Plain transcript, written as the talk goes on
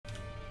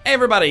Hey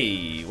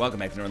everybody! Welcome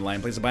back to Northernlion.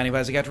 Plays the Binding of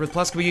Isaac Afterbirth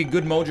Plus. Can we get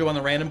good mojo on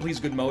the random, please?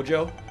 Good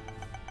mojo.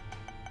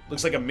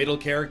 Looks like a middle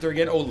character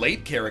again. Oh,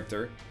 late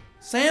character.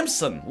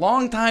 Samson!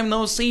 Long time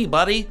no see,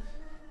 buddy.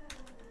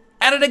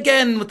 At it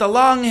again with the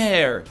long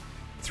hair.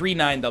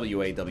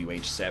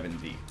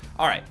 39WAWH7D.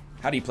 Alright,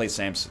 how do you play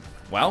Samson?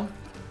 Well,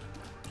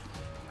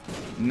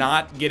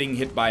 not getting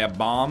hit by a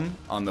bomb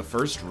on the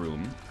first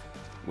room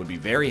would be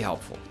very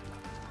helpful.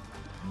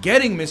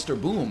 Getting Mr.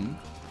 Boom,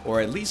 or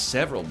at least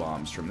several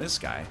bombs from this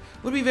guy,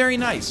 would be very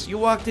nice. You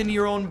walked into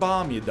your own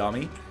bomb, you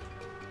dummy.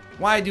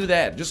 Why do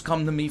that? Just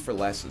come to me for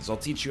lessons. I'll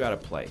teach you how to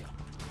play.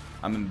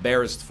 I'm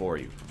embarrassed for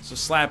you. It's a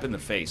slap in the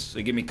face.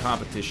 So give me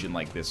competition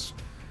like this.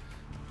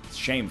 It's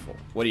shameful.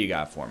 What do you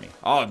got for me?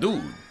 Oh,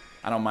 dude.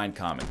 I don't mind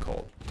common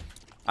cold.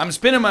 I'm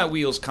spinning my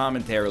wheels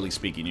commentarily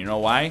speaking. You know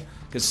why?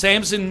 Because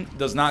Samson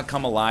does not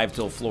come alive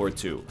till floor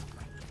 2.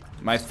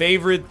 My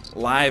favorite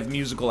live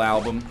musical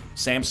album,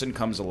 Samson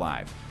Comes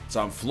Alive. It's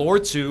on floor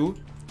 2.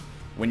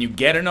 When you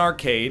get an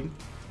arcade,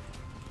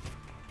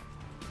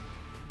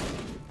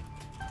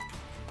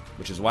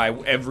 which is why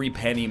every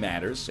penny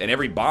matters, and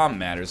every bomb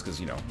matters,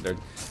 because, you know, they're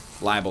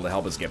liable to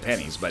help us get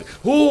pennies, but,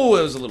 ooh,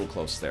 it was a little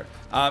close there.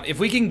 If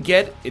we can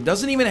get, it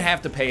doesn't even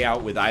have to pay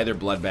out with either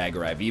blood bag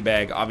or IV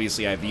bag.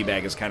 Obviously, IV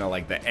bag is kind of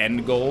like the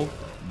end goal,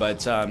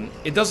 but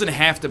it doesn't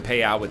have to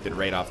pay out with it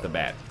right off the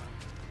bat.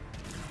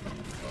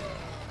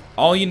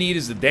 All you need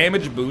is the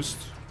damage boost,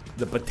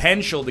 the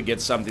potential to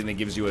get something that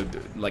gives you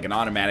like an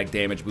automatic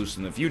damage boost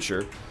in the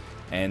future,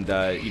 and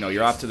you know,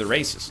 you're off to the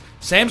races.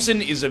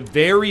 Samson is a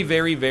very,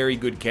 very, very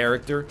good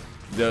character.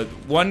 The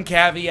one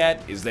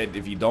caveat is that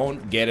if you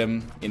don't get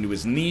him into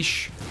his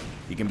niche,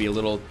 he can be a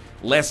little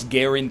less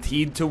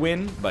guaranteed to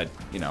win, but,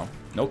 you know,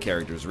 no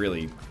character is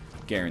really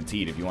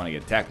guaranteed if you want to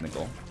get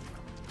technical.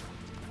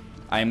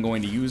 I am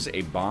going to use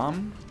a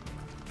bomb.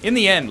 In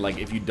the end, like,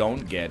 if you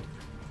don't get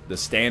the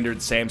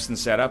standard Samson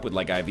setup with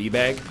like IV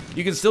bag,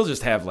 you can still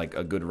just have like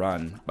a good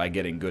run by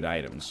getting good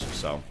items.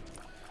 So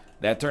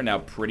that turned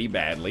out pretty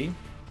badly.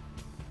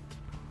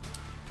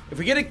 If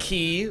we get a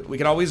key, we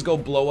can always go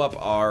blow up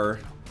our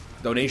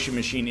donation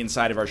machine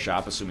inside of our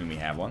shop, assuming we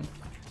have one.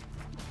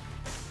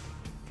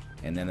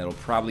 And then it'll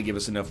probably give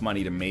us enough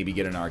money to maybe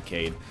get an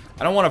arcade.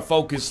 I don't want to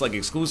focus like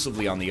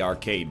exclusively on the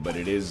arcade, but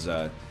it is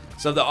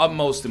it's of the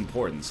utmost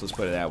importance, let's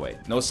put it that way.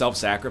 No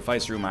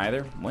self-sacrifice room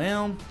either.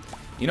 Well,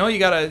 you know, you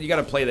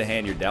gotta play the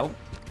hand you're dealt.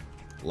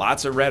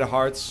 Lots of red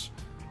hearts,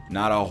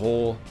 not a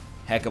whole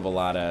heck of a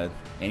lot of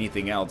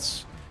anything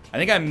else. I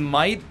think I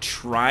might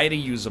try to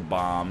use a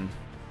bomb.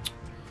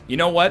 You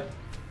know what?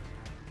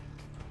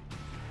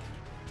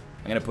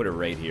 I'm gonna put it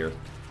right here.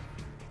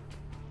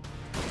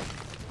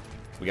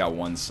 We got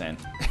 1 cent.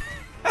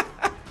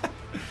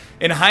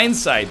 In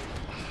hindsight,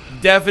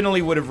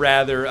 definitely would have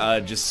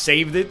rather just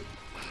saved it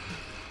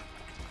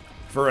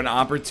for an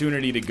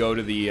opportunity to go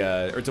to the,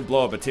 or to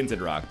blow up a tinted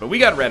rock. But we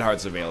got red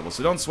hearts available,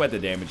 so don't sweat the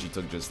damage you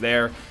took just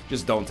there.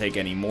 Just don't take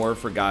any more,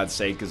 for God's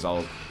sake, because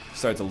I'll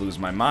start to lose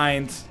my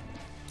mind.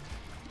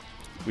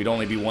 We'd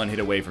only be 1 hit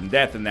away from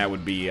death, and that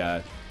would be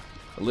a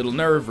little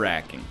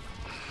nerve-wracking.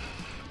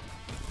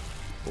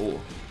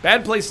 Ooh.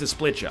 Bad place to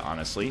split you,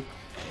 honestly.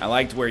 I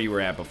liked where you were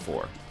at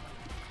before.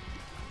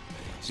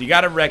 So you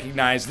gotta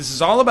recognize, this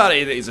is all about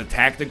is a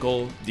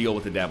tactical deal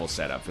with the devil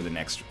setup for the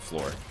next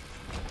floor.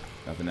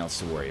 Nothing else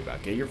to worry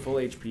about. Get your full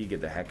HP,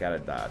 get the heck out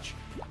of dodge.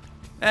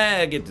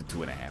 Get to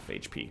 2.5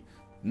 HP.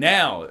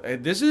 Now,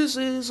 this is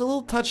a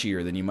little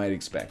touchier than you might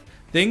expect.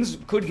 Things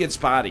could get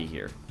spotty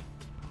here.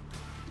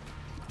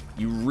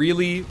 You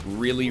really,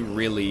 really,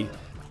 really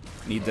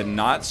need to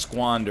not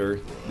squander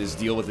this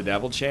deal with the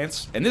devil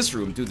chance. And this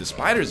room, dude, the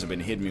spiders have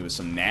been hitting me with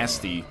some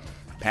nasty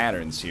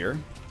patterns here.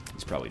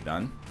 He's probably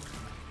done.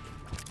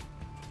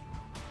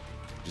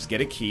 Just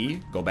get a key,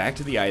 go back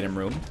to the item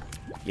room.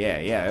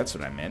 Yeah, that's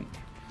what I meant.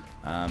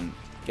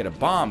 Get a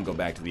bomb, go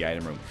back to the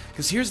item room.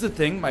 Because here's the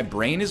thing, my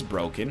brain is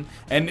broken,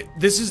 and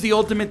this is the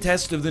ultimate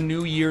test of the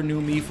new year,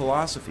 new me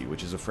philosophy,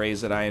 which is a phrase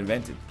that I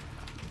invented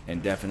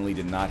and definitely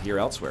did not hear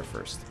elsewhere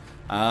first.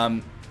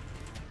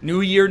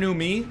 New year, new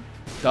me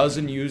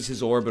doesn't use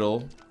his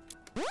orbital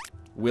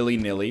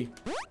willy-nilly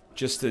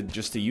just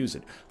to use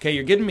it. Okay,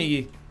 you're getting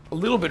me a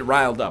little bit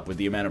riled up with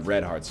the amount of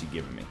red hearts you've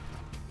given me.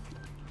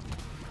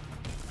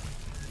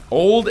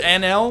 Old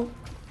NL,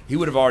 he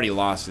would have already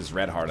lost his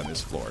red heart on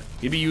this floor.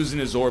 He'd be using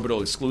his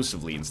orbital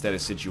exclusively instead of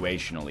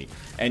situationally.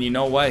 And you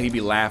know what? He'd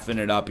be laughing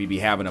it up. He'd be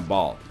having a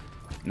ball.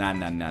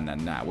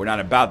 Nah. We're not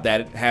about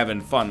that having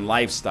fun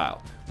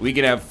lifestyle. We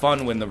can have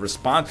fun when the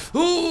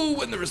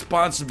when the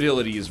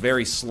responsibility is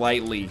very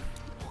slightly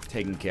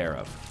taken care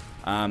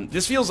of.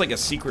 This feels like a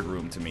secret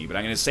room to me, but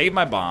I'm going to save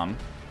my bomb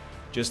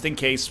just in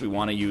case we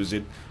want to use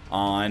it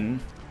on...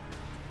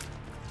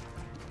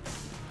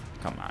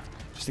 Come on.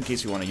 Just in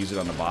case we want to use it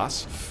on the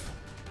boss.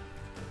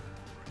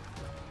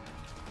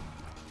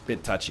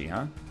 Bit touchy,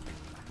 huh?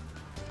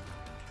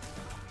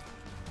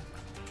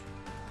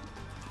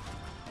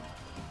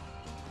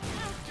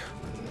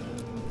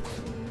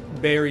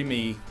 Bury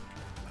me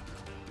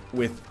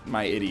with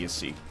my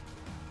idiocy.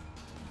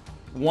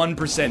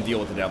 1% deal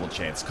with the devil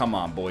chance. Come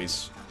on,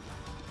 boys.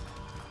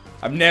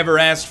 I've never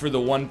asked for the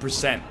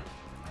 1%.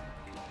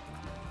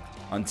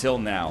 Until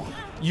now.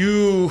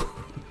 You...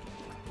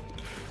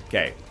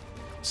 Okay.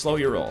 Slow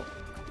your roll.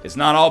 It's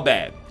not all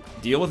bad.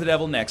 Deal with the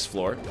devil next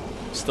floor.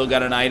 Still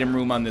got an item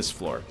room on this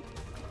floor.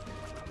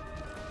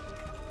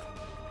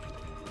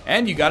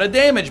 And you got a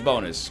damage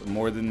bonus.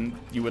 More than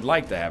you would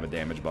like to have a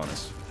damage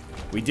bonus.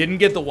 We didn't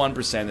get the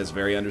 1%. That's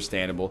very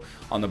understandable.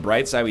 On the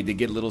bright side, we did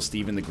get Little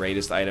Steven, the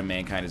greatest item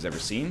mankind has ever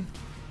seen.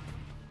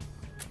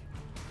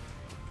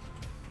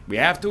 We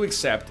have to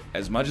accept,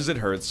 as much as it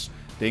hurts,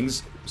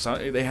 things,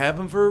 they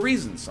happen for a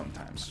reason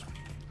sometimes.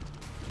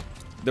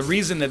 The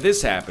reason that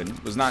this happened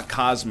was not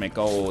cosmic,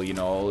 oh, you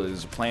know,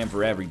 there's a plan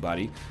for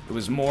everybody. It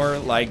was more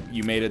like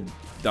you made a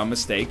dumb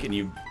mistake and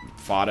you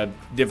fought a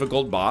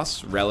difficult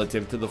boss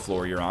relative to the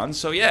floor you're on.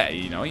 So yeah,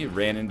 you know, you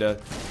ran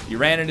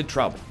into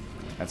trouble.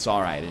 That's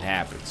all right, it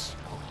happens.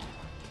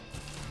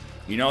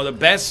 You know, the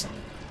best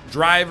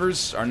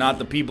drivers are not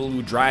the people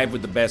who drive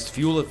with the best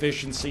fuel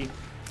efficiency,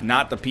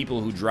 not the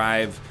people who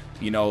drive,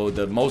 you know,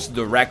 the most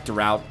direct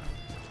route.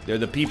 They're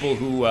the people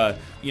who,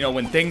 you know,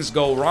 when things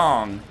go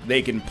wrong,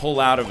 they can pull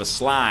out of a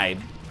slide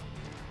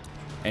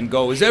and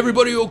go, is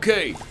everybody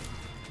okay?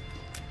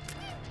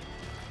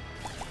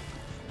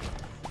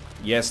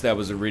 Yes, that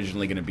was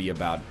originally going to be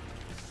about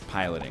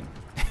piloting.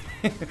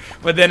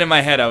 But then in my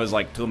head, I was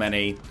like, too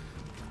many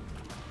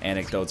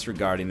anecdotes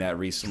regarding that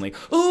recently.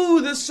 Ooh,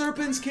 the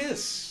serpent's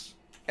kiss.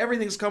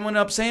 Everything's coming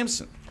up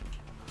Samson.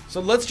 So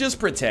let's just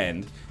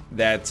pretend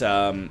that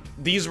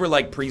these were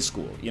like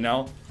preschool, you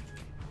know?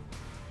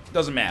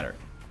 Doesn't matter.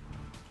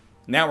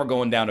 Now we're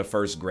going down to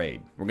first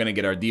grade. We're going to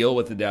get our deal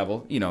with the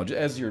devil, you know,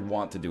 as you'd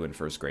want to do in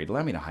first grade.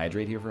 Allow me to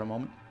hydrate here for a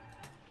moment.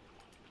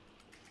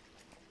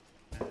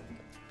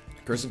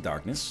 Curse of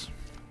Darkness.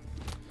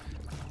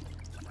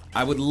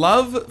 I would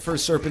love for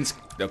Serpent's...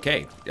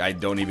 Okay, I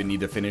don't even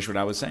need to finish what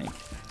I was saying.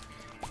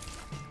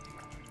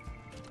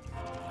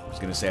 I was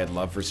going to say I'd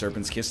love for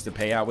Serpent's Kiss to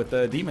pay out with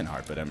the Demon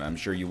Heart, but I'm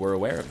sure you were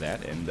aware of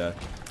that, and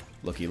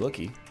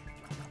looky,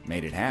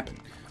 made it happen.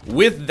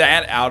 With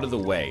that out of the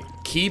way,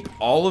 keep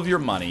all of your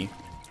money,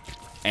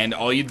 and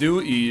all you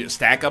do, you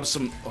stack up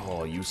some...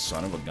 Oh, you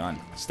son of a gun.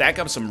 Stack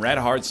up some red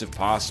hearts if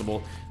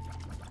possible.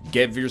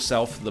 Give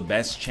yourself the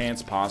best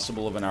chance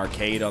possible of an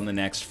arcade on the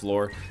next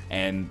floor,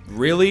 and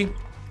really,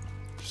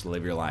 just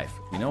live your life.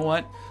 You know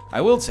what? I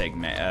will take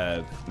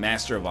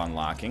Master of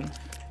Unlocking.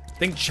 I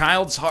think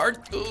Child's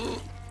Heart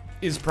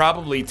is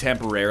probably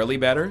temporarily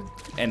better,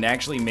 and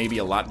actually maybe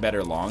a lot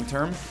better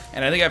long-term.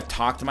 And I think I've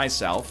talked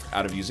myself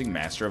out of using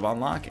Master of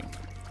Unlocking.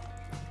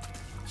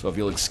 So if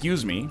you'll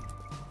excuse me,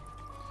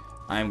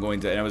 I'm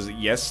going to, and I was,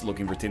 yes,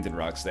 looking for Tinted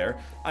Rocks there.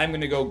 I'm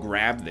going to go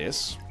grab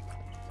this.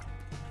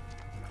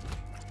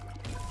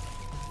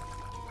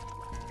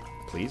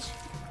 Please.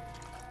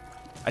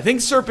 I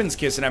think Serpent's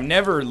Kiss, and I've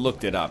never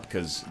looked it up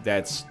because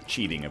that's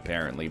cheating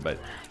apparently, but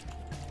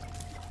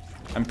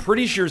I'm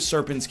pretty sure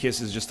Serpent's Kiss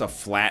is just a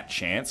flat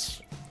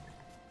chance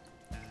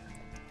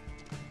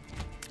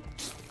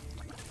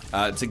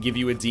to give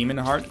you a Demon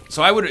Heart.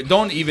 So I would,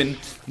 don't even,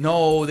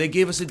 no, they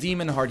gave us a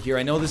Demon Heart here.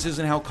 I know this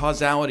isn't how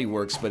causality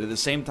works, but at the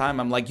same time,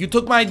 I'm like, you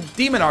took my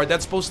Demon Heart,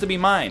 that's supposed to be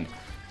mine.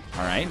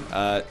 Alright,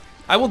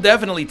 I will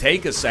definitely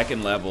take a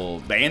second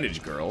level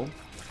Bandage Girl.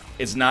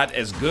 It's not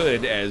as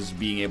good as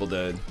being able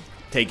to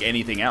take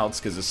anything else,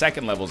 because the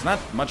second level is not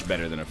much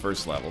better than a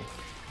first level.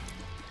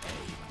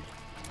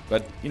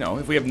 But, you know,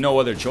 if we have no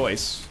other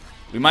choice,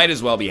 we might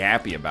as well be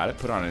happy about it.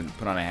 Put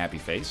on a happy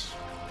face.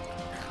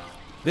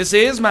 This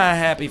is my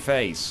happy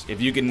face. If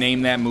you can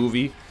name that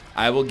movie,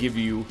 I will give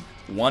you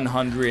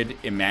 100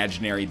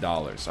 imaginary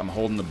dollars. I'm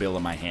holding the bill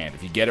in my hand.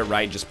 If you get it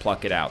right, just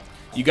pluck it out.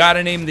 You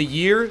gotta name the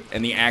year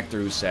and the actor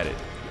who said it.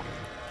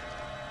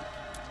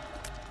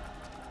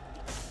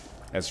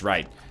 That's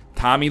right.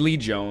 Tommy Lee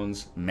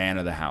Jones, man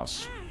of the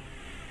house.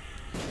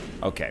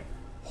 Okay.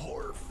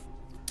 Horf.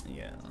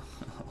 Yeah.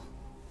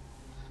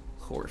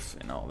 Horf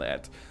and all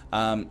that.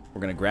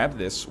 We're gonna grab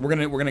this. We're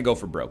gonna go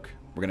for broke.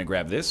 We're gonna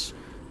grab this.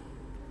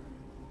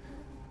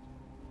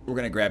 We're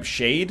gonna grab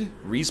Shade,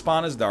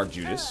 respawn as Dark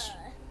Judas,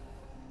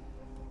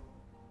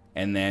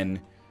 and then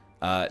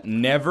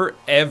never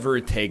ever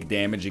take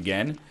damage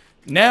again.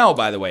 Now,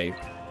 by the way,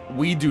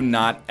 we do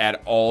not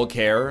at all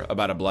care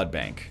about a blood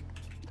bank.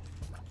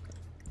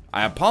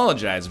 I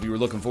apologize if you were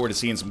looking forward to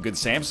seeing some good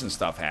Samson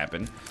stuff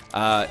happen.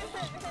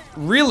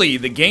 Really,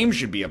 the game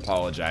should be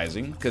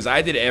apologizing, because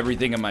I did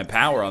everything in my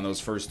power on those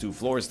first two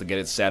floors to get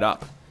it set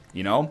up.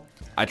 You know?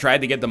 I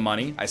tried to get the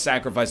money. I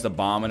sacrificed a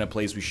bomb in a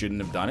place we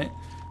shouldn't have done it.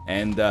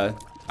 And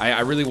I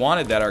really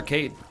wanted that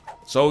arcade.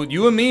 So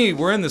you and me,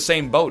 we're in the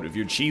same boat if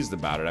you're cheesed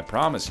about it. I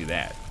promise you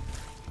that.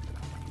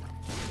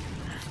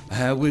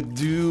 I would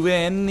do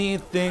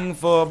anything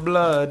for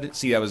blood.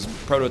 See, I was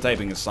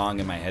prototyping a song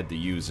in my head to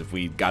use if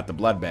we got the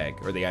blood bag,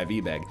 or the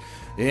IV bag.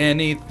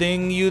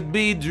 Anything you'd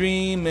be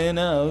dreaming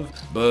of,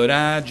 but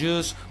I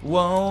just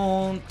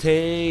won't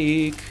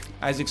take.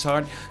 Isaac's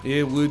Heart,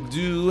 it would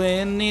do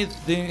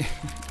anything.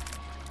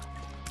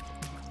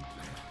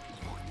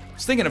 I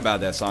was thinking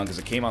about that song because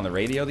it came on the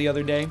radio the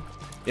other day.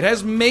 It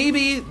has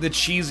maybe the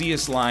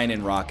cheesiest line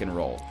in rock and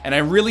roll. And I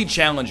really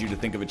challenge you to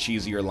think of a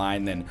cheesier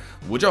line than,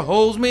 would you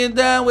hose me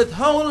down with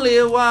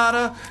holy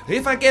water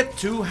if I get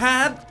too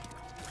hot?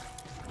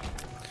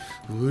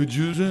 Would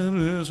you send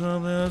me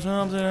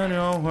something in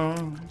your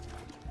heart?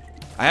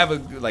 I have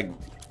a, like,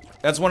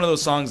 that's one of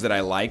those songs that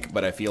I like,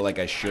 but I feel like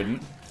I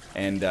shouldn't.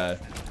 And,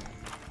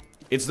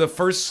 it's the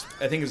first,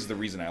 I think this is the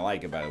reason I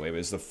like it, by the way, but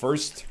it's the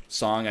first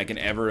song I can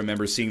ever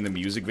remember seeing the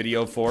music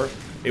video for.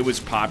 It was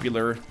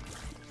popular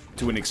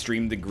to an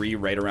extreme degree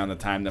right around the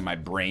time that my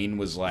brain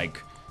was,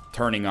 like,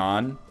 turning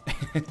on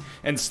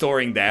and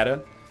storing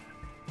data.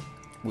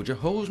 Would you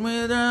hose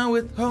me down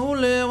with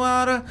holy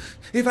water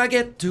if I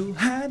get too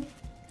hot?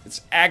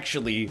 It's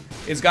actually,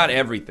 it's got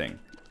everything.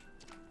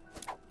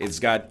 It's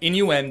got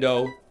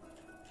innuendo,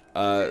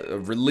 a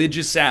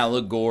religious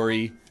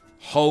allegory,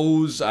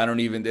 hose, I don't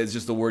even, it's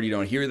just a word you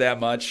don't hear that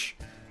much.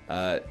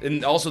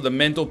 And also the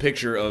mental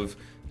picture of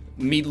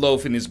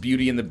Meatloaf in his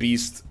Beauty and the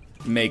Beast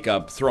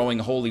makeup throwing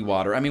holy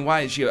water. I mean,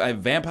 why is she a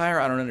vampire?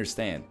 I don't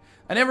understand.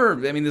 I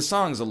mean, the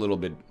song's a little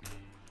bit,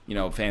 you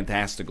know,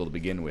 fantastical to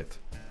begin with.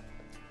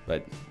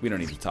 But we don't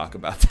need to talk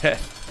about that.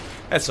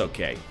 That's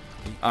okay.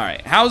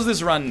 Alright, how's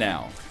this run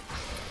now?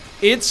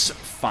 It's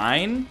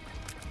fine.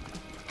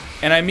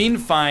 And I mean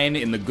fine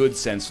in the good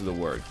sense of the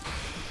word.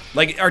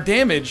 Like, our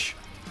damage,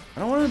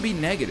 I don't want to be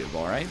negative,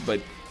 alright?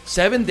 But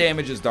 7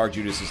 damage as Dark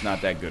Judas is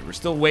not that good. We're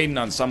still waiting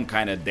on some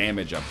kind of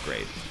damage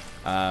upgrade.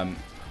 And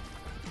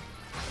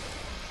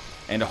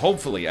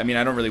hopefully, I mean,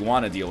 I don't really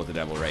want to deal with the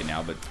devil right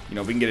now, but, you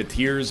know, if we can get a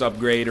tears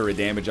upgrade or a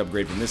damage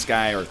upgrade from this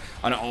guy, or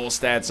an all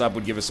stats up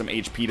would give us some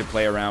HP to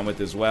play around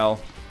with as well.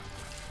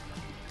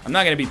 I'm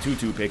not going to be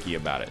too picky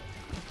about it.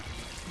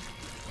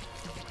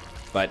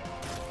 But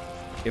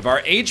if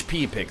our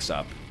HP picks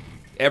up,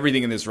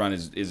 everything in this run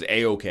is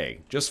A-okay.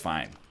 Just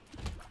fine.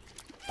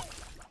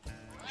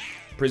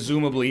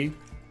 Presumably,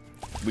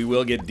 we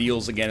will get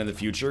deals again in the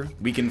future.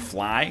 We can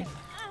fly.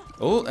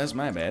 Oh, that's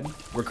my bad.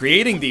 We're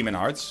creating demon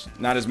hearts.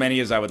 Not as many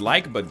as I would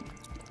like, but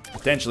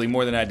potentially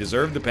more than I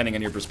deserve, depending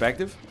on your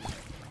perspective.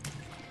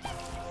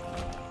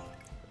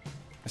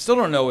 I still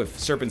don't know if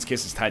Serpent's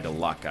Kiss is tied to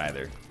luck,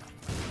 either.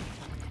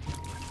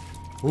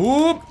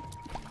 Whoop!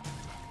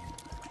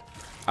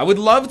 I would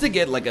love to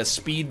get, like, a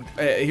speed...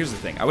 here's the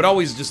thing. I would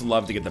always just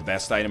love to get the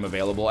best item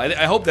available.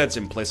 I hope that's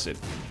implicit.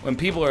 When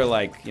people are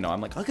like, you know,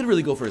 I'm like, I could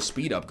really go for a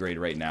speed upgrade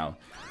right now.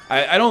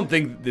 I don't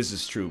think this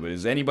is true, but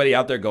is anybody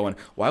out there going,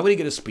 why would he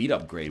get a speed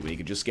upgrade when he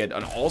could just get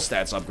an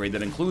all-stats upgrade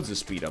that includes a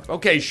speed up?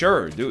 Okay,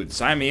 sure, dude,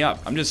 sign me up.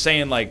 I'm just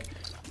saying, like,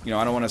 you know,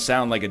 I don't want to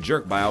sound like a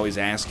jerk by always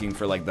asking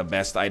for, like, the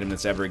best item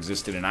that's ever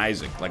existed in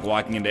Isaac. Like,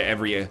 walking into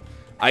every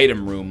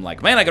item room,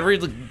 like, man, I could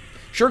really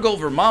sure go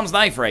for Mom's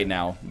knife right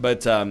now.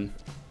 But,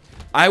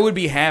 I would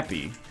be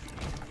happy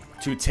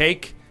to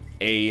take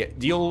a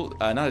deal,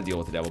 not a deal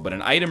with the devil, but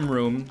an item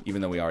room,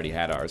 even though we already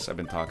had ours. I've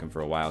been talking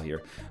for a while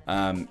here.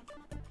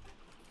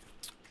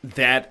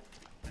 That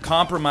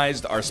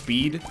compromised our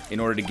speed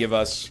in order to give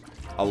us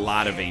a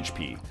lot of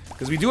HP.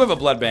 Because we do have a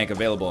blood bank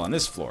available on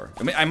this floor.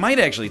 I mean, I might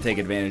actually take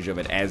advantage of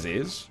it as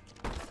is.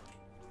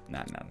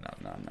 Nah.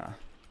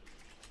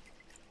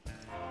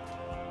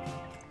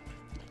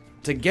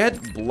 To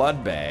get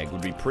blood bag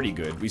would be pretty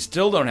good. We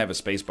still don't have a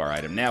spacebar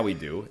item. Now we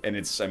do. And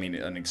it's, I mean,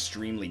 an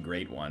extremely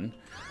great one.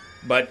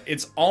 But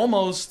it's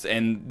almost,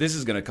 and this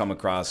is going to come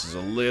across as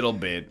a little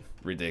bit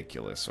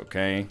ridiculous,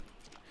 okay?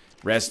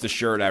 Rest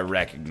assured, I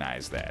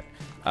recognize that.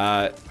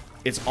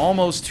 It's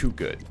almost too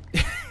good.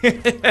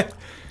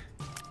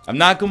 I'm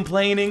not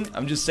complaining.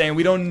 I'm just saying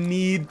we don't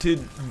need to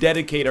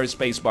dedicate our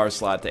spacebar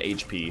slot to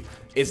HP.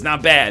 It's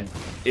not bad.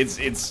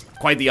 It's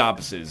quite the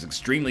opposite. It's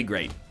extremely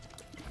great.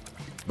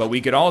 But we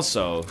could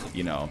also,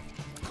 you know,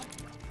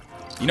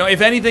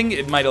 if anything,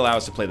 it might allow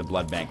us to play the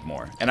blood bank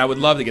more. And I would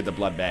love to get the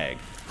blood bag.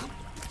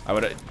 I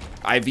would,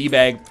 IV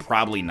bag,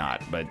 probably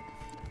not, but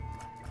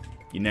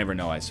you never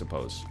know, I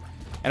suppose.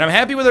 And I'm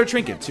happy with our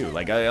trinket, too.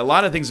 Like, a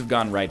lot of things have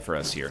gone right for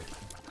us here.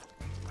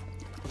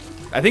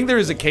 I think there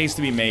is a case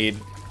to be made,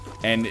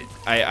 and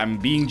I'm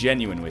being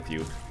genuine with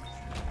you.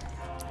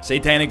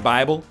 Satanic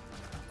Bible,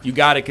 you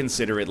gotta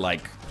consider it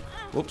like,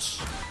 whoops,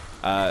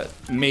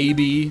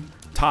 maybe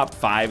top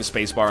 5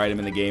 spacebar item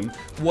in the game.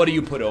 What do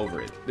you put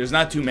over it? There's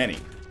not too many.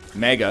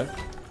 Mega,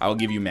 I will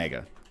give you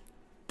Mega.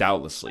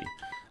 Doubtlessly.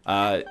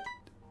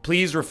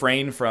 Please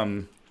refrain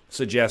from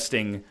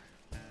suggesting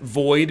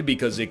Void,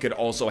 because it could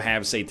also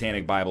have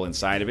Satanic Bible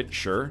inside of it,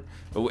 sure.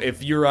 But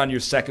if you're on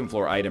your second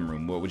floor item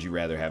room, what would you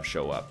rather have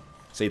show up?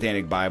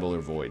 Satanic Bible or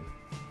Void?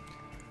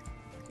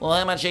 Well,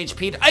 how much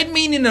HP? I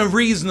mean in a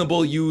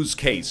reasonable use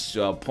case,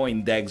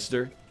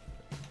 Poindexter.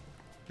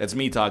 That's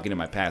me talking to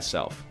my past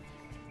self.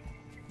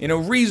 In a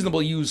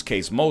reasonable use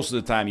case, most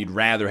of the time you'd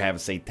rather have a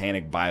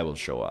Satanic Bible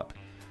show up.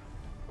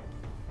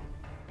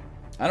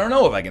 I don't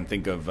know if I can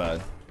think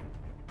of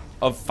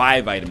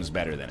 5 items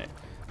better than it.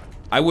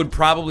 I would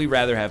probably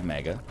rather have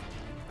Mega.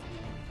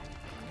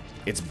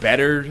 It's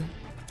better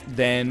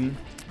than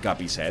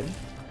Guppy's Head,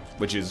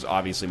 which is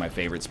obviously my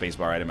favorite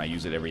spacebar item. I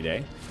use it every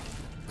day.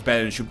 It's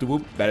better than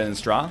Shoop-de-Whoop, better than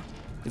Straw.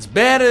 It's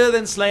better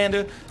than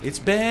slander. It's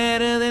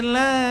better than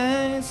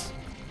lies.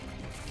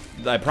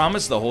 I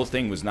promise the whole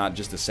thing was not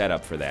just a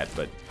setup for that,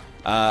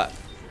 but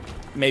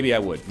maybe I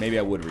would. Maybe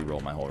I would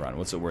re-roll my whole run.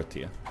 What's it worth to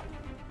you?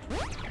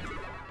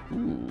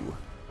 Ooh.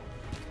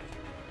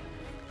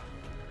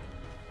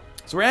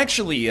 So we're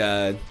actually,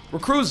 we're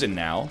cruising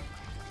now.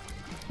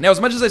 Now, as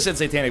much as I said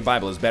Satanic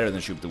Bible is better than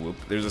Shoop the Whoop,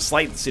 there's a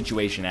slight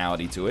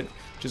situationality to it,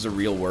 which is a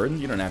real word.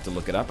 You don't have to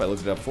look it up. I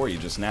looked it up for you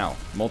just now.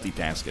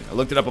 Multitasking. I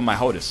looked it up on my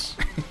HOTUS.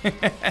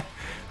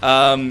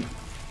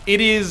 It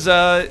is,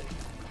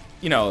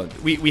 you know,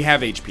 we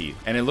have HP,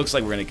 and it looks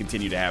like we're going to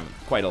continue to have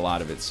quite a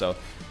lot of it. So,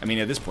 I mean,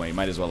 at this point, you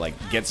might as well, like,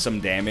 get some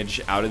damage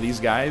out of these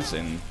guys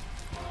and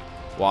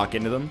walk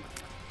into them.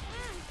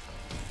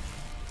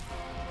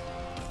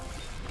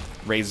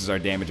 Raises our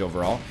damage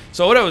overall.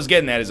 So what I was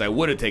getting at is I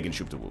would have taken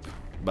Shoop the Whoop.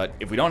 But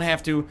if we don't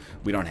have to,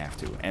 we don't have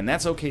to. And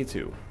that's okay,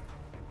 too.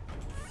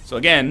 So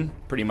again,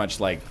 pretty much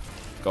like,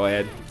 go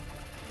ahead.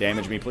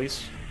 Damage me,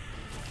 please.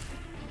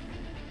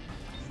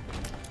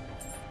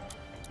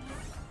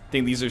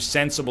 Think these are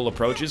sensible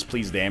approaches.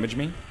 Please damage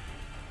me.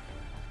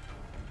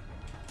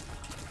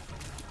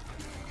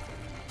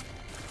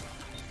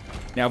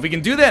 Now, if we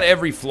can do that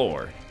every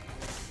floor,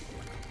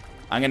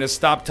 I'm going to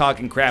stop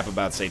talking crap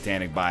about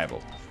Satanic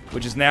Bible,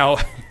 which has now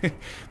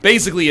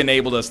basically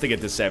enabled us to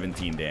get to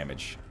 17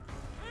 damage.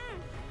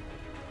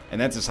 And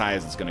that's as high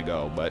as it's going to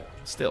go, but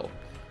still.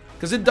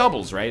 Because it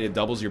doubles, right? It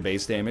doubles your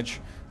base damage.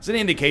 It's an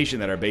indication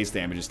that our base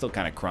damage is still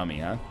kind of crummy,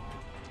 huh?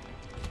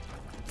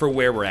 For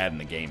where we're at in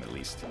the game, at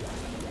least.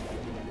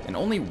 And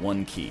only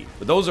one key.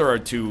 But those are our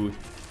two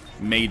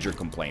major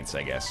complaints,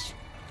 I guess.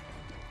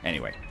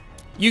 Anyway.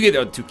 You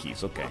get 2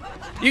 keys, okay.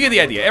 You get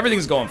the idea.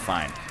 Everything's going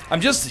fine.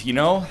 I'm just, you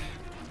know,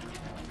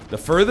 the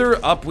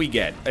further up we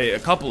get, a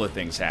couple of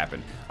things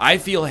happen. I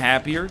feel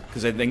happier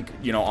because I think,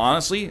 you know,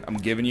 honestly, I'm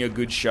giving you a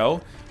good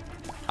show.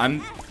 I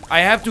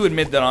have to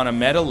admit that on a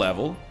meta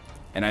level,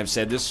 and I've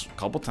said this a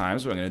couple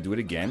times, but I'm going to do it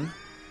again.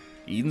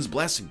 Eden's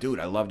Blessing.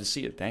 Dude, I love to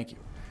see it. Thank you.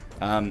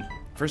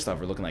 First off,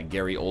 we're looking like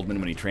Gary Oldman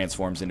when he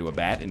transforms into a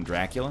bat in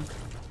Dracula.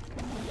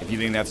 If you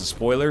think that's a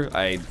spoiler,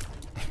 I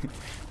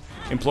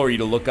implore you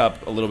to look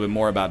up a little bit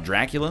more about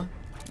Dracula.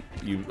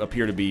 You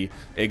appear to be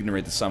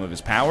ignorant to some of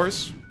his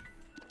powers.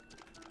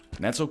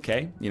 And that's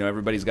okay. You know,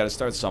 everybody's got to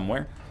start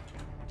somewhere.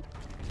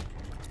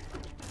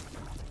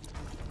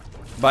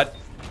 But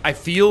I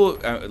feel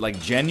like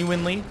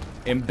genuinely,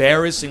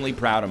 embarrassingly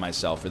proud of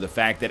myself for the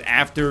fact that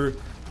after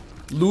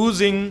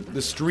losing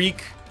the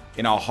streak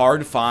in a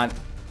hard-fought,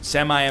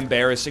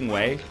 semi-embarrassing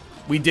way,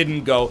 we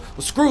didn't go,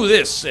 well, screw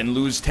this, and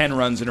lose 10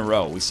 runs in a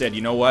row. We said,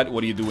 you know what?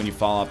 What do you do when you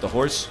fall off the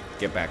horse?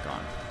 Get back on.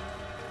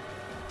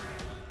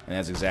 And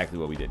that's exactly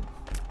what we did.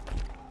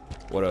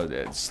 What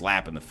a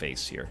slap in the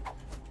face here.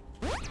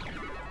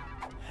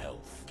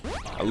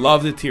 I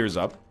love the tears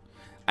up.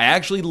 I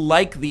actually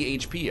like the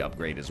HP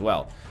upgrade as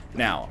well.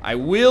 Now, I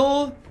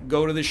will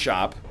go to the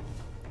shop.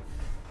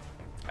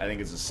 I think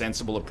it's a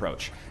sensible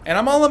approach. And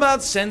I'm all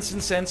about sense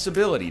and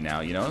sensibility now,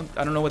 you know?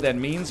 I don't know what that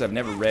means. I've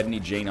never read any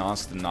Jane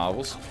Austen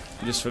novels.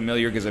 I'm just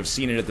familiar because I've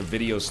seen it at the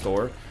video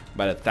store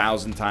about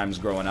 1,000 times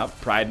growing up.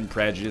 Pride and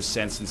Prejudice,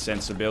 Sense and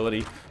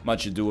Sensibility,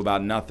 Much Ado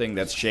About Nothing.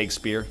 That's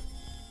Shakespeare.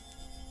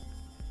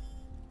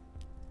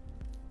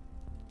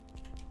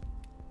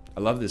 I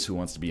love this Who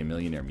Wants to Be a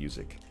Millionaire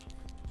music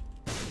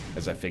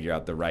as I figure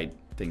out the right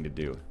thing to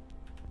do.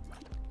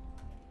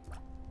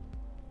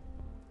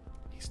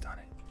 He's done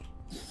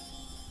it.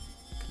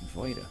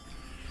 Convoida.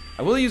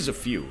 I will use a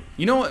few.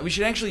 You know what? We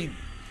should actually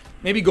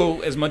maybe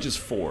go as much as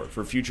 4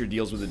 for future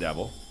deals with the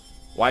devil.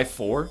 Why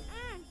 4?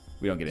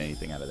 We don't get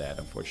anything out of that,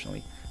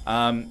 unfortunately.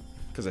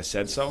 Because I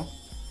said so.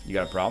 You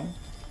got a problem?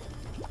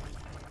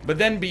 But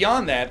then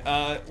beyond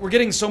that, we're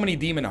getting so many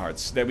demon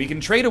hearts that we can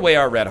trade away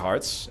our red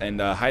hearts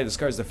and hide the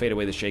scars to fade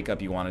away the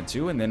shake-up you wanted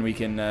to, and then we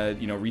can,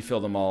 you know, refill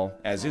them all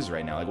as is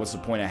right now. Like, what's the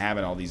point of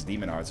having all these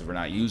demon hearts if we're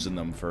not using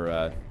them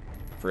for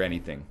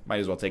anything? Might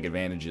as well take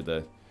advantage of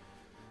the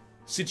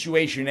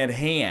situation at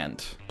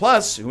hand.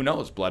 Plus, who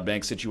knows? Blood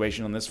bank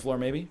situation on this floor,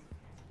 maybe?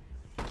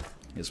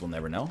 Guess we'll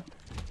never know.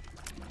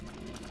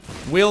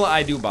 Will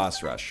I do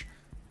boss rush?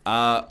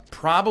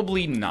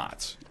 Probably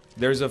not.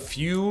 There's a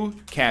few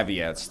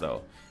caveats,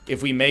 though.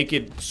 If we make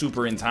it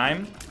super in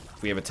time,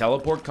 if we have a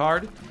teleport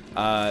card,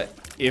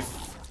 if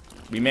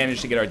we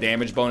manage to get our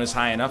damage bonus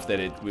high enough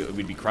that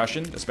we'd be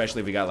crushing,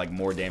 especially if we got like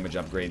more damage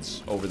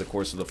upgrades over the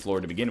course of the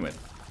floor to begin with.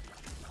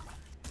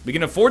 We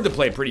can afford to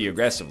play pretty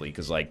aggressively,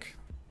 because like,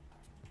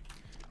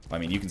 I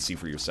mean, you can see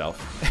for yourself.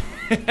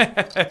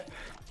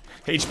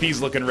 HP's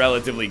looking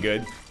relatively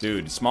good.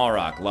 Dude, small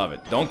rock, love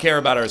it. Don't care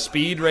about our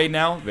speed right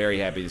now. Very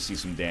happy to see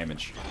some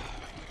damage.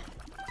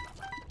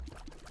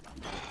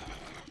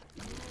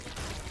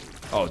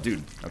 Oh,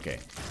 dude, okay.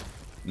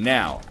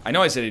 Now, I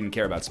know I said I didn't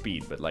care about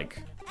speed, but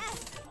like,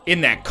 in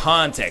that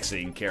context I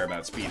didn't care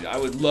about speed. I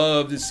would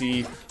love to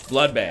see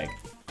Blood Bag.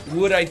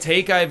 Would I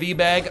take IV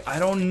Bag? I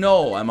don't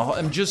know.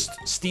 I'm just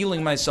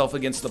steeling myself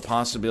against the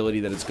possibility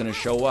that it's gonna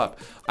show up.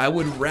 I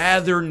would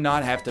rather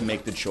not have to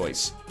make the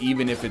choice,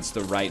 even if it's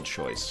the right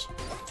choice.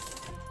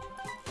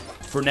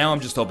 For now, I'm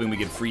just hoping we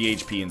get free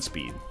HP and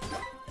speed.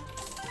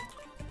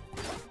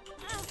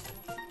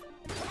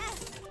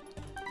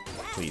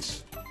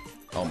 Please.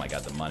 Oh my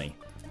god, the money.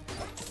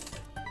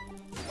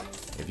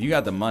 If you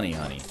got the money,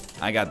 honey,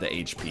 I got the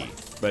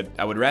HP. But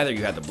I would rather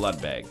you had the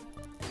blood bag.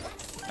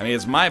 I mean,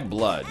 it's my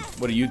blood.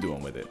 What are you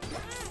doing with it?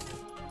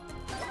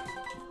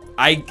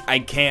 I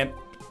can't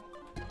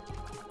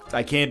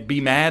be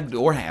mad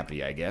or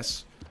happy, I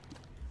guess.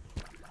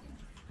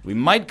 We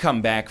might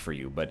come back for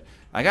you, but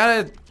I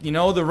gotta, you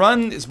know, the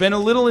run has been a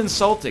little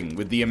insulting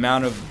with the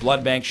amount of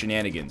blood bank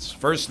shenanigans.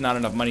 First, not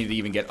enough money to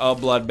even get a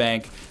blood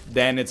bank.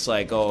 Then it's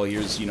like, oh,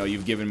 here's, you know,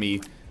 you've given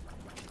me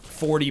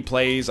 40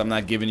 plays. I'm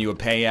not giving you a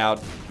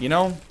payout. You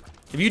know,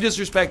 if you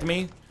disrespect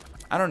me,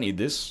 I don't need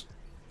this.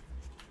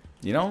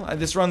 You know,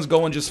 this run's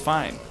going just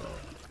fine.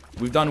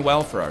 We've done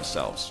well for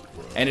ourselves.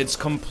 And it's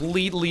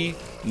completely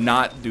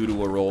not due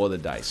to a roll of the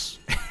dice.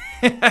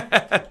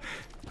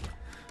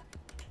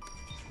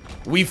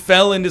 We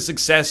fell into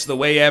success the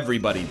way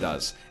everybody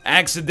does.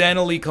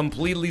 Accidentally,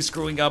 completely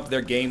screwing up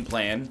their game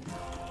plan.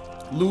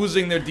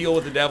 Losing their deal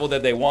with the devil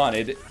that they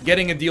wanted.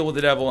 Getting a deal with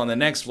the devil on the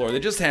next floor that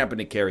just happened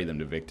to carry them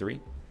to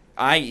victory.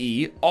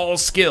 I.e., all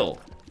skill.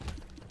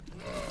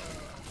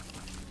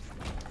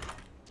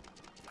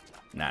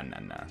 Nah.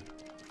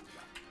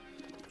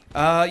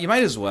 You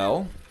might as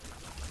well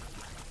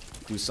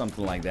do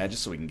something like that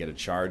just so we can get a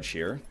charge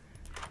here.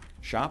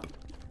 Shop.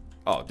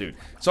 Oh, dude.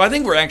 So I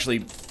think we're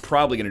actually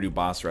probably going to do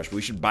boss rush, but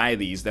we should buy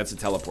these. That's a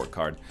teleport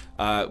card.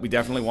 We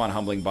definitely want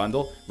Humbling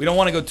Bundle. We don't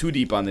want to go too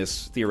deep on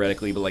this,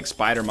 theoretically, but like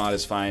Spider Mod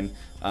is fine.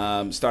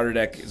 Starter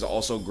deck is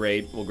also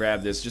great. We'll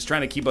grab this. Just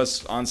trying to keep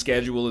us on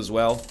schedule as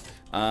well.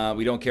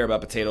 We don't care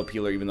about Potato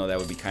Peeler, even though that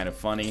would be kind of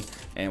funny.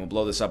 And we'll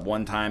blow this up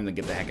one time, then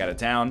get the heck out of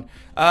town.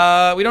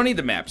 We don't need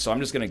the map, so I'm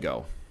just going to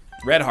go.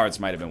 Red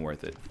Hearts might have been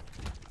worth it.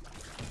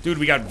 Dude,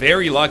 we got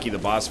very lucky. The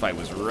boss fight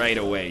was right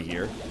away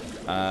here.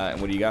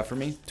 And what do you got for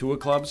me? 2 of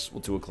clubs?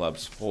 Well, 2 of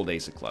clubs. Hold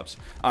ace of clubs.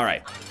 All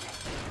right.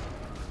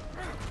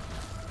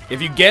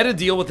 If you get a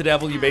deal with the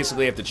devil, you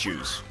basically have to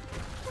choose.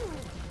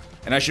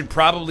 And I should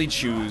probably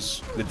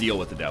choose the deal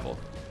with the devil.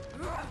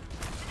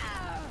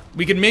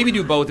 We can maybe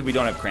do both if we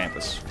don't have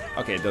Krampus.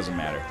 Okay, it doesn't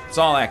matter. It's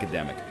all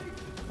academic.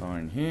 Go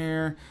in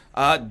here.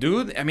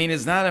 Dude, I mean,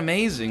 it's not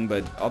amazing,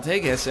 but I'll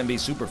take SMB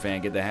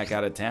Superfan, get the heck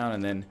out of town,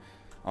 and then...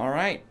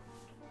 Alright.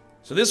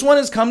 So this one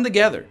has come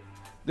together.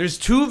 There's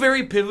 2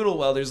 very pivotal,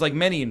 well, there's like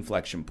many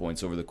inflection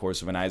points over the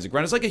course of an Isaac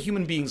run. It's like a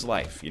human being's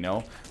life, you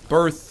know?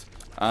 Birth,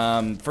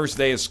 first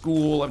day of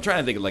school. I'm trying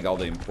to think of like all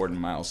the important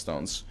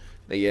milestones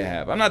that you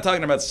have. I'm not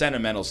talking about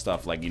sentimental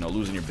stuff like, you know,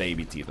 losing your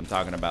baby teeth. I'm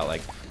talking about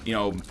like, you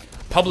know,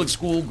 public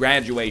school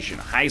graduation,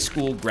 high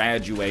school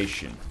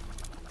graduation,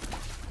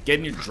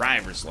 getting your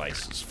driver's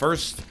license,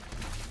 first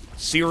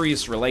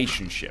serious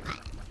relationship,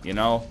 you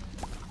know?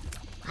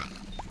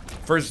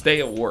 First day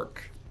of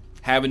work.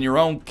 Having your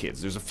own kids.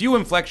 There's a few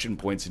inflection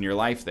points in your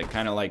life that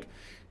kind of like,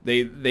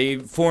 they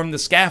form the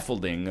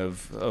scaffolding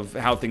of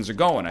how things are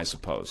going, I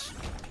suppose.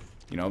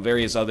 You know,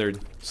 various other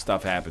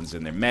stuff happens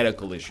in there.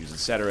 Medical issues,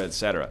 etc.,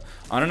 etc.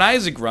 On an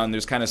Isaac run,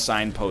 there's kind of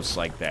signposts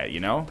like that, you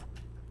know?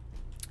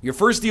 Your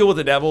first deal with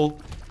the devil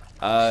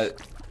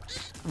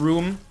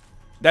room,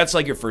 that's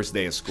like your first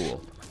day of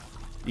school.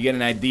 You get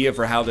an idea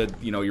for how the,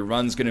 you know, your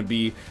run's gonna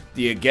be.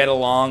 Do you get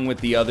along with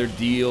the other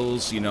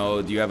deals? You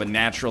know, do you have a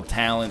natural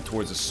talent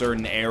towards a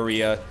certain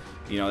area?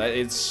 You know,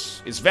 it's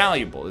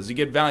valuable as you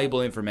get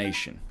valuable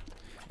information.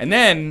 And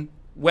then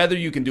whether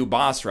you can do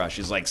boss rush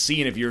is like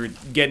seeing if you're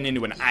getting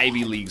into an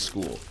Ivy League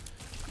school.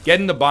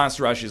 Getting the boss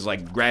rush is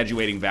like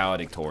graduating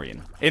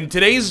valedictorian.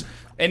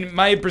 And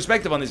my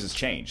perspective on this has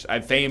changed. I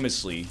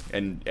famously,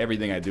 and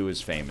everything I do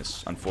is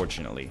famous,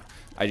 unfortunately.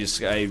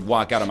 I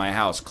walk out of my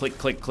house, click,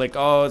 click, click.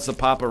 Oh, it's the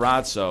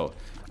paparazzo.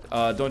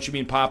 Don't you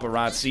mean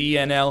paparazzi,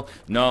 NL?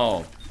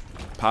 No.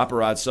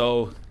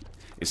 Paparazzo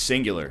is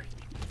singular.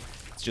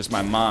 It's just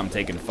my mom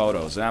taking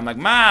photos. And I'm like,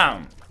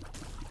 Mom!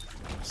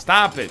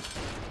 Stop it.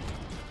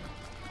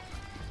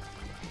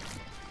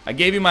 I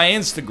gave you my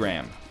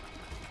Instagram.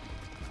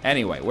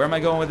 Anyway, where am I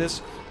going with this?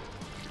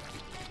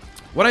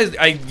 What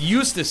I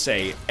used to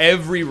say,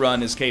 every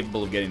run is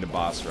capable of getting to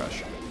boss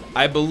rush.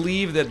 I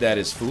believe that that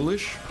is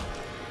foolish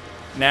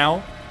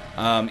now,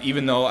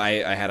 even though I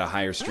had a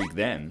higher streak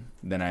then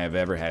than I have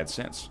ever had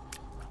since.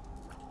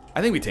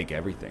 I think we take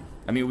everything.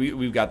 I mean,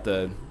 we got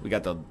the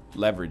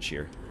leverage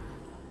here.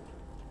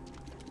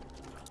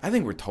 I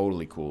think we're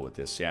totally cool with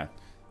this, yeah.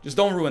 Just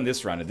don't ruin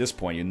this run. At this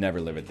point, you never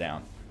live it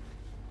down.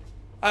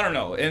 I don't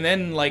know. And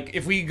then, like,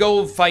 if we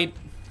go fight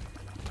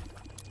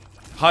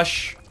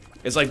Hush,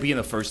 it's like being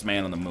the first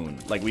man on the moon.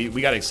 Like, we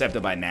got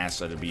accepted by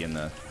NASA to be in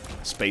the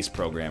space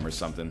program or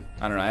something.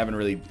 I don't know. I haven't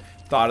really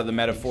thought of the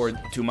metaphor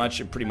too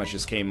much. It pretty much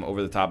just came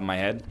over the top of my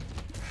head.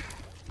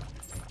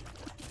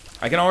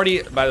 I can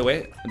already, by the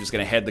way, I'm just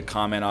going to head the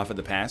comment off at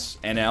the pass.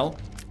 NL,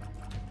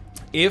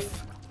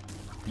 if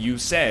you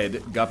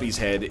said Guppy's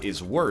head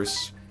is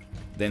worse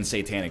than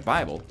Satanic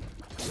Bible,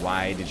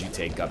 why did you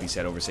take Guppy's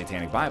head over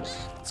Satanic Bible?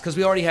 It's because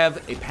we already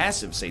have a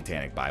passive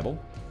Satanic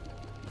Bible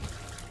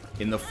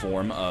in the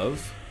form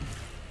of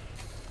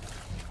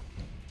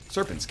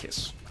Serpent's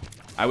Kiss.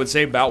 I would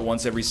say about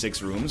once every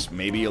 6 rooms,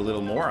 maybe a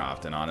little more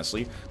often,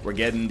 honestly, we're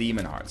getting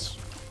Demon Hearts.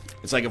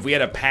 It's like if we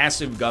had a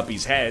passive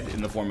Guppy's head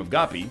in the form of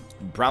Guppy,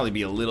 we'd probably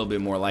be a little bit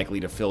more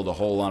likely to fill the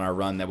hole on our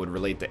run that would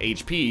relate to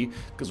HP,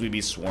 because we'd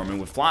be swarming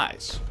with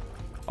flies.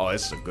 Oh,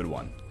 this is a good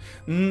one.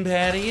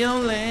 Patio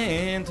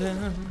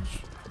lanterns.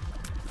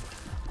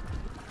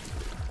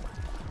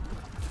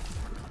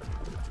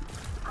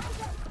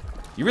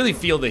 You really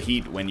feel the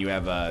heat when you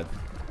have a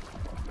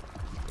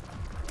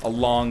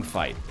long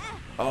fight.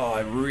 Oh,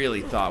 I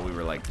really thought we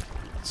were like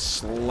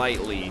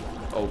slightly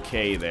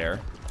okay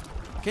there.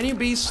 Can you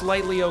be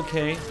slightly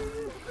okay?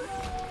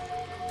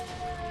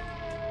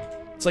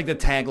 It's like the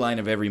tagline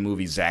of every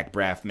movie Zach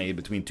Braff made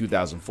between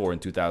 2004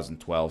 and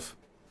 2012.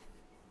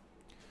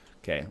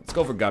 Okay, let's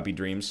go for Guppy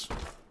Dreams.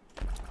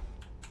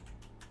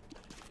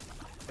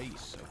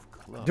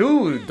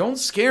 Dude, don't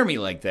scare me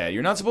like that.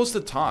 You're not supposed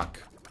to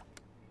talk.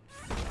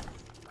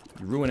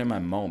 You're ruining my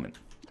moment.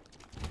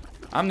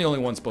 I'm the only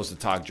one supposed to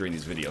talk during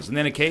these videos. And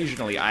then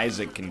occasionally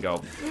Isaac can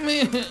go,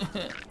 meh.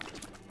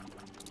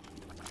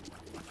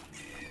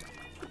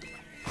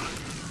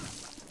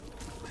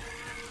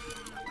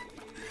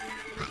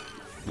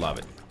 Love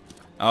it.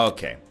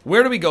 Okay,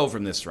 where do we go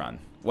from this run?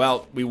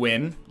 Well, we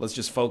win. Let's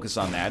just focus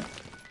on that.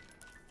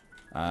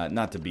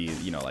 Not to be,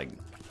 you know, like,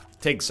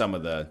 take some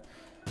of the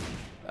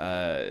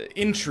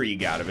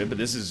intrigue out of it, but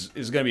this is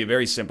going to be a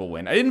very simple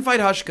win. I didn't fight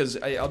Hush because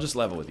I'll just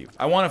level with you.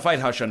 I want to fight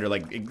Hush under,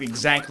 like,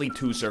 exactly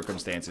 2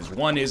 circumstances.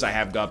 One is I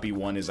have Guppy,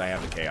 one is I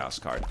have the Chaos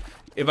card.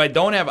 If I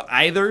don't have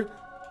either,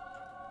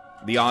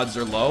 the odds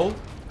are low.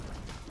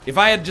 If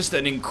I had just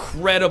an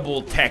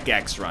incredible Tech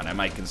X run, I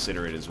might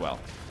consider it as well.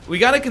 We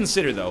gotta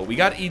consider, though, we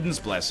got Eden's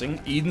Blessing.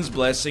 Eden's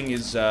Blessing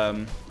is,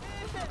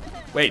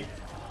 wait.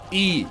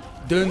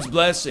 Eden's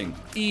Blessing.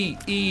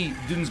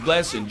 Eden's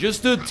Blessing.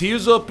 Just the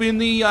tears up in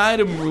the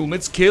item room.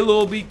 It's kill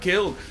or be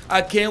killed.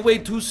 I can't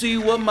wait to see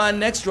what my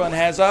next run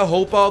has. I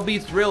hope I'll be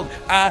thrilled.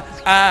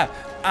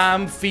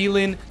 I'm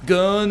feeling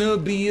gonna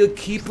be a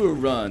keeper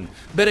run.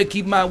 Better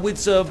keep my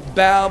wits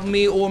about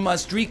me or my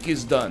streak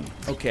is done.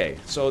 Okay,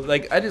 so,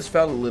 like, I just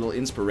felt a little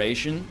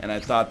inspiration, and I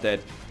thought that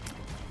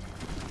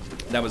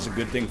that was a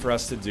good thing for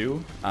us to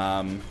do.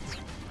 I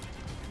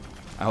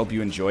hope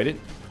you enjoyed it.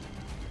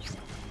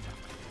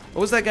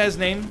 What was that guy's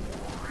name?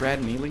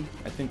 Brad Neely?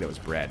 I think that was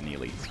Brad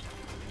Neely.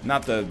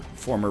 Not the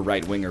former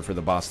right-winger for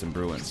the Boston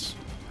Bruins.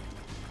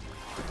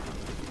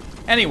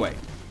 Anyway,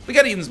 we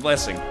got Eden's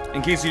Blessing.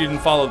 In case you didn't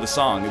follow the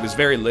song, it was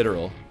very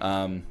literal.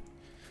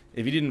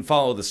 If you didn't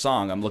follow the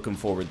song, I'm looking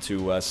forward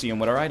to seeing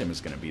what our item is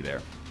going to be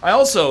there. I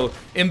also,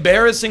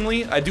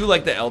 embarrassingly, I do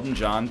like the Elton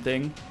John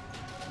thing.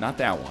 Not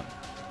that one.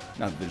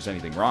 Not that there's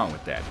anything wrong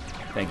with that.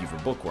 Thank you for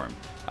Bookworm.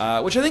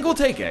 Which I think we'll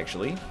take,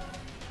 actually.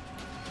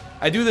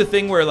 I do the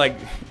thing where, like,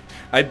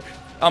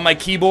 on my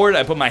keyboard,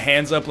 I put my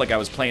hands up like I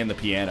was playing the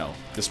piano,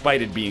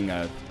 despite it being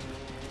a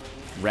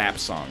rap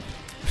song.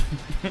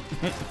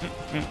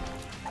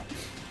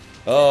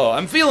 Oh,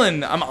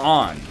 I'm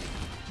on.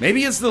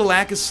 Maybe it's the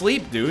lack of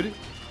sleep, dude.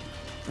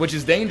 Which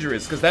is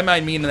dangerous, because that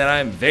might mean that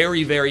I'm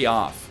very, very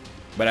off.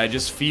 But I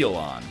just feel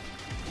on.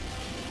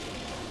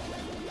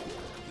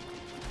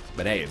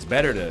 But hey, it's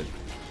better to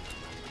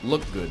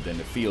look good than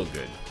to feel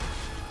good.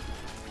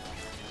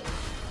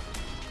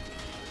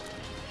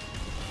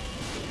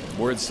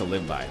 Words to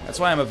live by. That's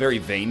why I'm a very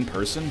vain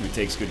person who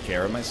takes good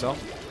care of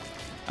myself.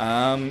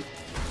 And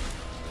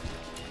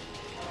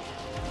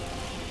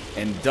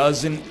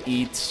doesn't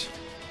eat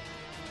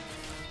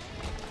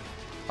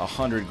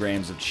 100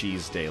 grams of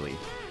cheese daily.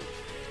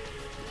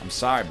 I'm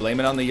sorry. Blame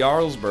it on the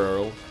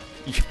Jarlsberg.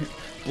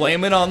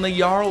 Blame it on the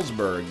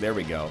Jarlsberg. There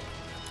we go.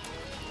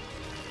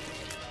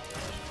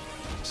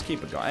 Just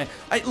keep it going.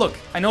 Look,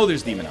 I know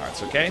there's Demon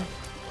Hearts, okay?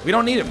 We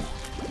don't need them.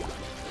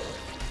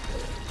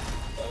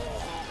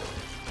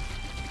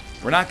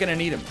 We're not gonna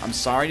need them. I'm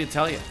sorry to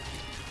tell you.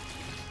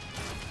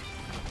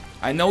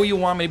 I know you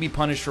want me to be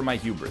punished for my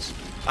hubris.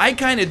 I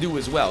kind of do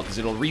as well, because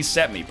it'll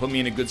reset me, put me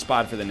in a good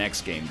spot for the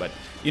next game. But,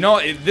 you know,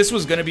 this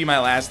was going to be my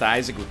last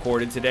Isaac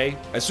recorded today.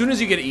 As soon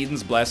as you get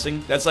Eden's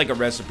Blessing, that's like a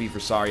recipe for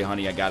sorry,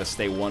 honey, I got to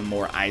stay one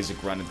more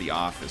Isaac run at the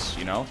office,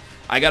 you know?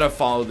 I got to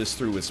follow this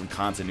through with some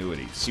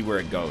continuity, see where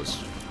it goes.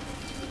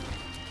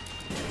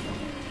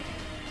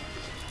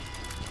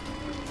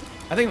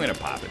 I think I'm going to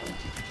pop it.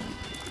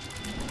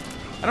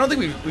 I don't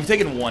think we've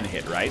taken one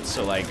hit, right?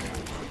 So, like,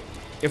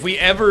 if we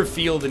ever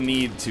feel the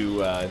need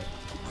to,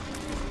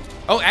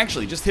 Oh,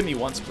 actually, just hit me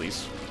once,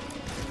 please.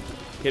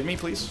 Hit me,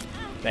 please.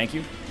 Thank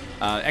you.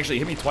 Actually,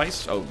 hit me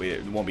twice. Oh,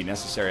 it won't be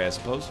necessary, I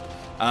suppose.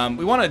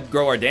 We want to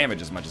grow our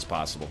damage as much as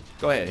possible.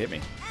 Go ahead, hit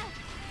me.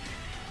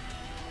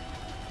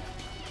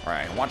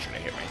 Alright, I want you to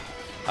hit me.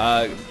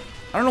 I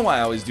don't know why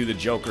I always do the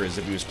Joker as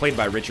if he was played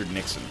by Richard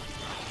Nixon.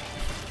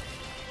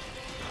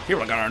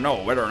 People are gonna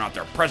know whether or not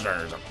their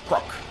president is a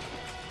crook.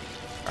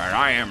 And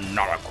I am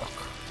not a crook.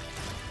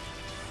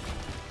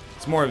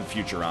 It's more of a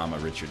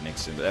Futurama, Richard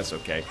Nixon, but that's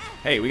okay.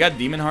 Hey, we got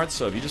Demon Hearts,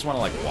 so if you just want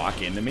to, like,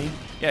 walk into me,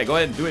 yeah, go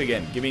ahead and do it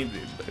again. Give me,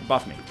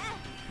 buff me.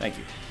 Thank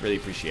you. Really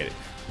appreciate it.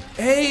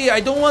 Hey, I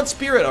don't want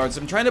Spirit Hearts.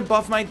 I'm trying to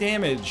buff my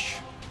damage.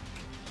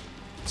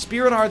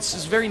 Spirit Hearts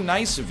is very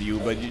nice of you,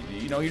 but,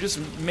 you know, you're just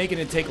making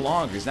it take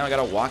longer, because now I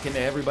gotta walk into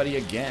everybody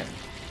again.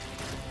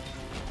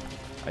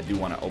 I do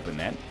want to open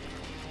that.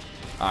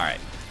 Alright.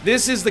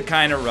 This is the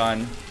kind of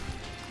run.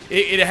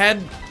 It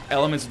had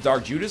elements of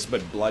Dark Judas,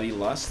 but Bloody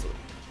Lust,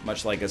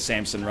 much like a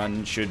Samson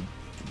run should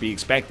be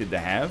expected to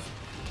have.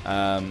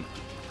 I'm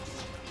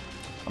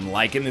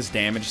liking this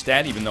damage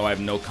stat, even though I have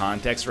no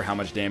context for how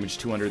much damage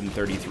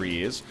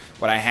 233 is.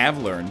 What I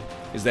have learned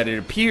is that it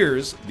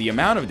appears the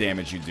amount of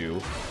damage you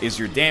do is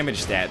your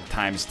damage stat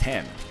times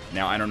 10.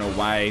 Now, I don't know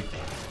why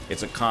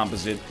it's a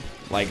composite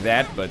like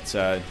that,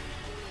 but,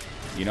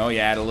 you know, you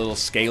add a little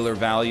scalar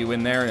value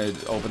in there, and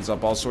it opens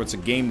up all sorts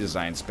of game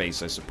design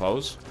space, I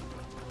suppose.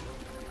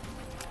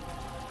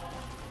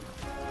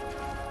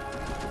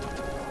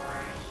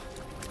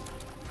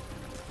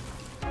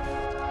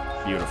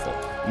 Beautiful.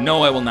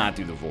 No, I will not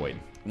do the Void.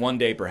 One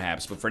day,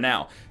 perhaps, but for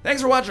now,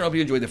 thanks for watching. I hope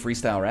you enjoyed the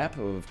freestyle rap.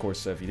 Of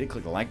course, if you did,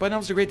 click the like button. That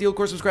was a great deal. Of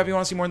course, subscribe if you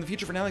want to see more in the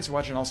future. For now, thanks for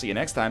watching. I'll see you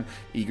next time.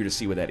 Eager to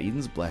see what that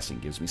Eden's Blessing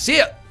gives me. See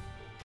ya!